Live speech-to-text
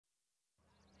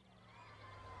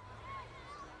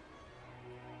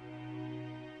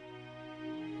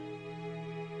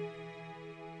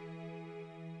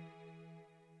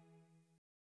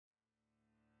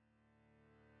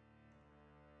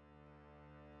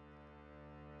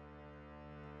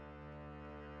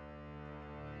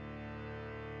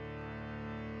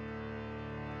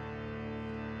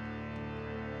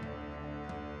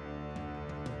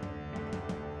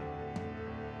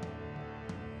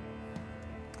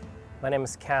My name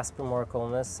is Casper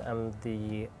Mork-Ulnes. I'm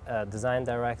the design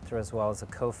director as well as a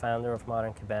co-founder of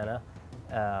Modern Cabana.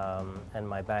 And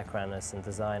my background is in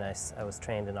design. I was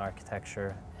trained in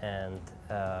architecture and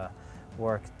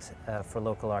worked for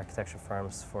local architecture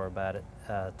firms for about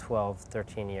 12,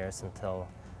 13 years until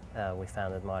we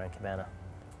founded Modern Cabana.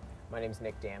 My name is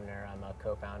Danmer. I'm a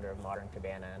co-founder of Modern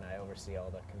Cabana and I oversee all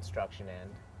the construction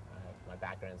end. My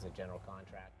background is a general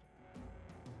contractor.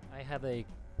 I have a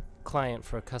client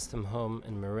for a custom home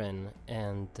in Marin,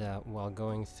 and while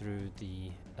going through the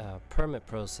permit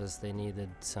process, they needed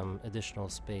some additional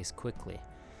space quickly.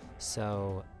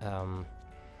 So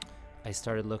I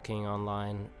started looking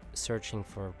online, searching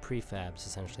for prefabs,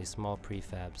 essentially small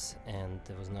prefabs, and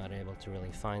I was not able to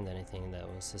really find anything that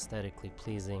was aesthetically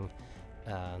pleasing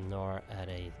nor at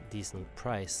a decent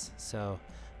price. So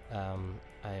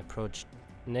I approached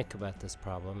Nick about this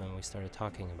problem and we started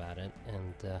talking about it,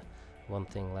 and one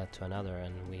thing led to another,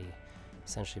 and we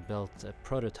essentially built a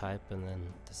prototype and then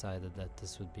decided that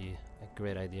this would be a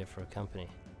great idea for a company.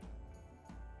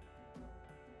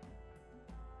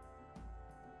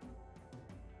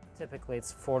 Typically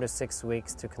it's 4 to 6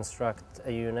 weeks to construct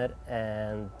a unit,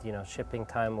 and shipping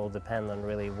time will depend on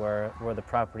really where the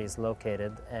property is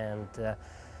located, and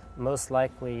most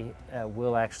likely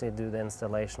we'll actually do the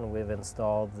installation. We've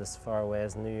installed as far away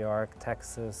as New York,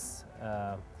 Texas,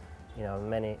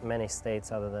 many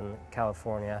states other than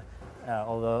California,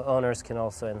 although owners can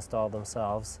also install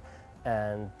themselves.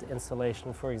 And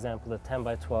installation, for example, the 10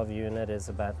 by 12 unit is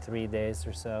about 3 days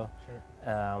or so.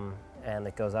 Sure. And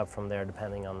it goes up from there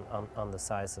depending on the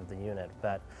size of the unit.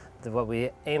 But what we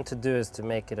aim to do is to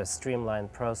make it a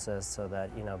streamlined process so that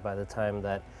by the time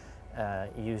that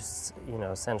you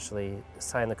essentially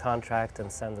sign the contract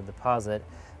and send the deposit,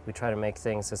 we try to make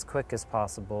things as quick as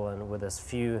possible and with as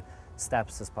few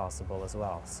steps as possible as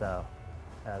well. So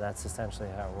that's essentially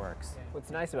how it works.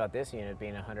 What's nice about this unit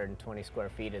being 120 square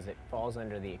feet is it falls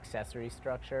under the accessory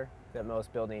structure that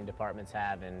most building departments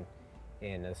have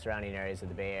in the surrounding areas of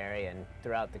the Bay Area and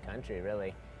throughout the country,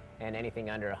 really. And anything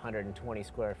under 120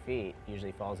 square feet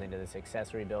usually falls into this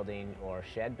accessory building or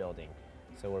shed building.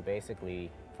 So we're basically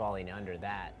falling under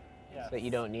that. Yes. So that you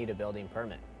don't need a building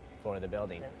permit for the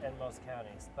building. In most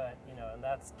counties, but and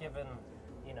that's given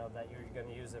that you're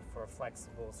going to use it for a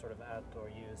flexible sort of outdoor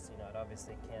use. It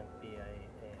obviously can't be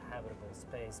a habitable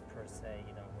space per se,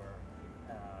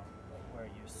 where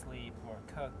you sleep or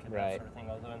cook and that sort of thing,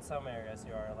 although in some areas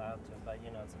you are allowed to, but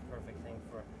it's a perfect thing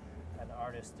for an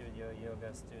artist studio,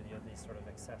 yoga studio, these sort of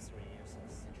accessory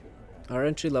uses. Our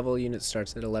entry-level unit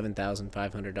starts at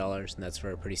 $11,500, and that's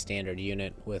for a pretty standard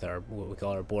unit with our what we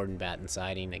call our board and batten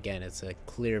siding. Again, it's a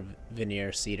clear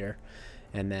veneer cedar,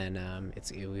 and then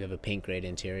we have a paint grade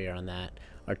interior on that.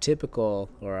 Our typical,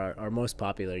 or our most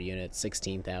popular unit,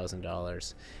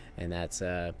 $16,000, and that's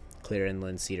clear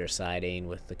inland cedar siding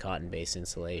with the cotton-based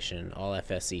insulation, all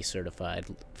FSC certified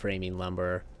framing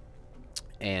lumber,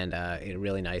 and a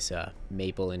really nice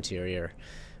maple interior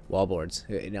wallboards.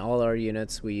 In all our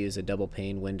units we use a double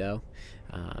pane window.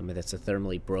 That's a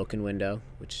thermally broken window,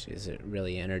 which is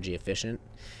really energy efficient,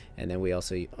 and then we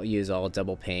also use all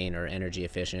double pane or energy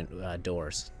efficient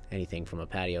doors, anything from a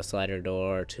patio slider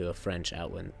door to a French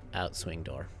outswing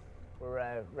door.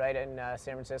 We're right in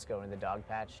San Francisco. We're in the Dog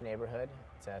Patch neighborhood.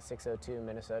 It's 602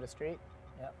 Minnesota Street.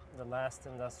 Yep, the last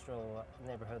industrial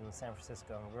neighborhood in San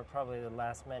Francisco. We're probably the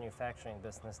last manufacturing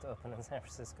business to open in San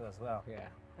Francisco as well. Yeah.